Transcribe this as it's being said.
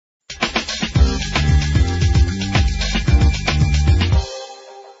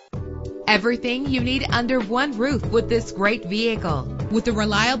Everything you need under one roof with this great vehicle. With a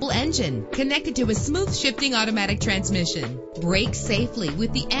reliable engine connected to a smooth shifting automatic transmission. Brake safely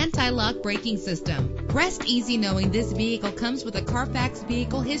with the anti-lock braking system. Rest easy knowing this vehicle comes with a Carfax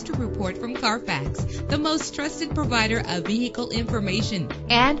Vehicle History Report from Carfax, the most trusted provider of vehicle information.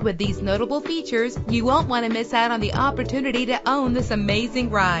 And with these notable features, you won't want to miss out on the opportunity to own this amazing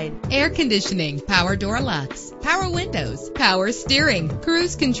ride. Air conditioning, power door locks, power windows, power steering,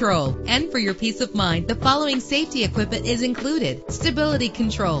 cruise control. And for your peace of mind, the following safety equipment is included: stability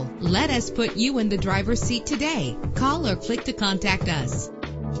control. Let us put you in the driver's seat today. Call or click to contact us.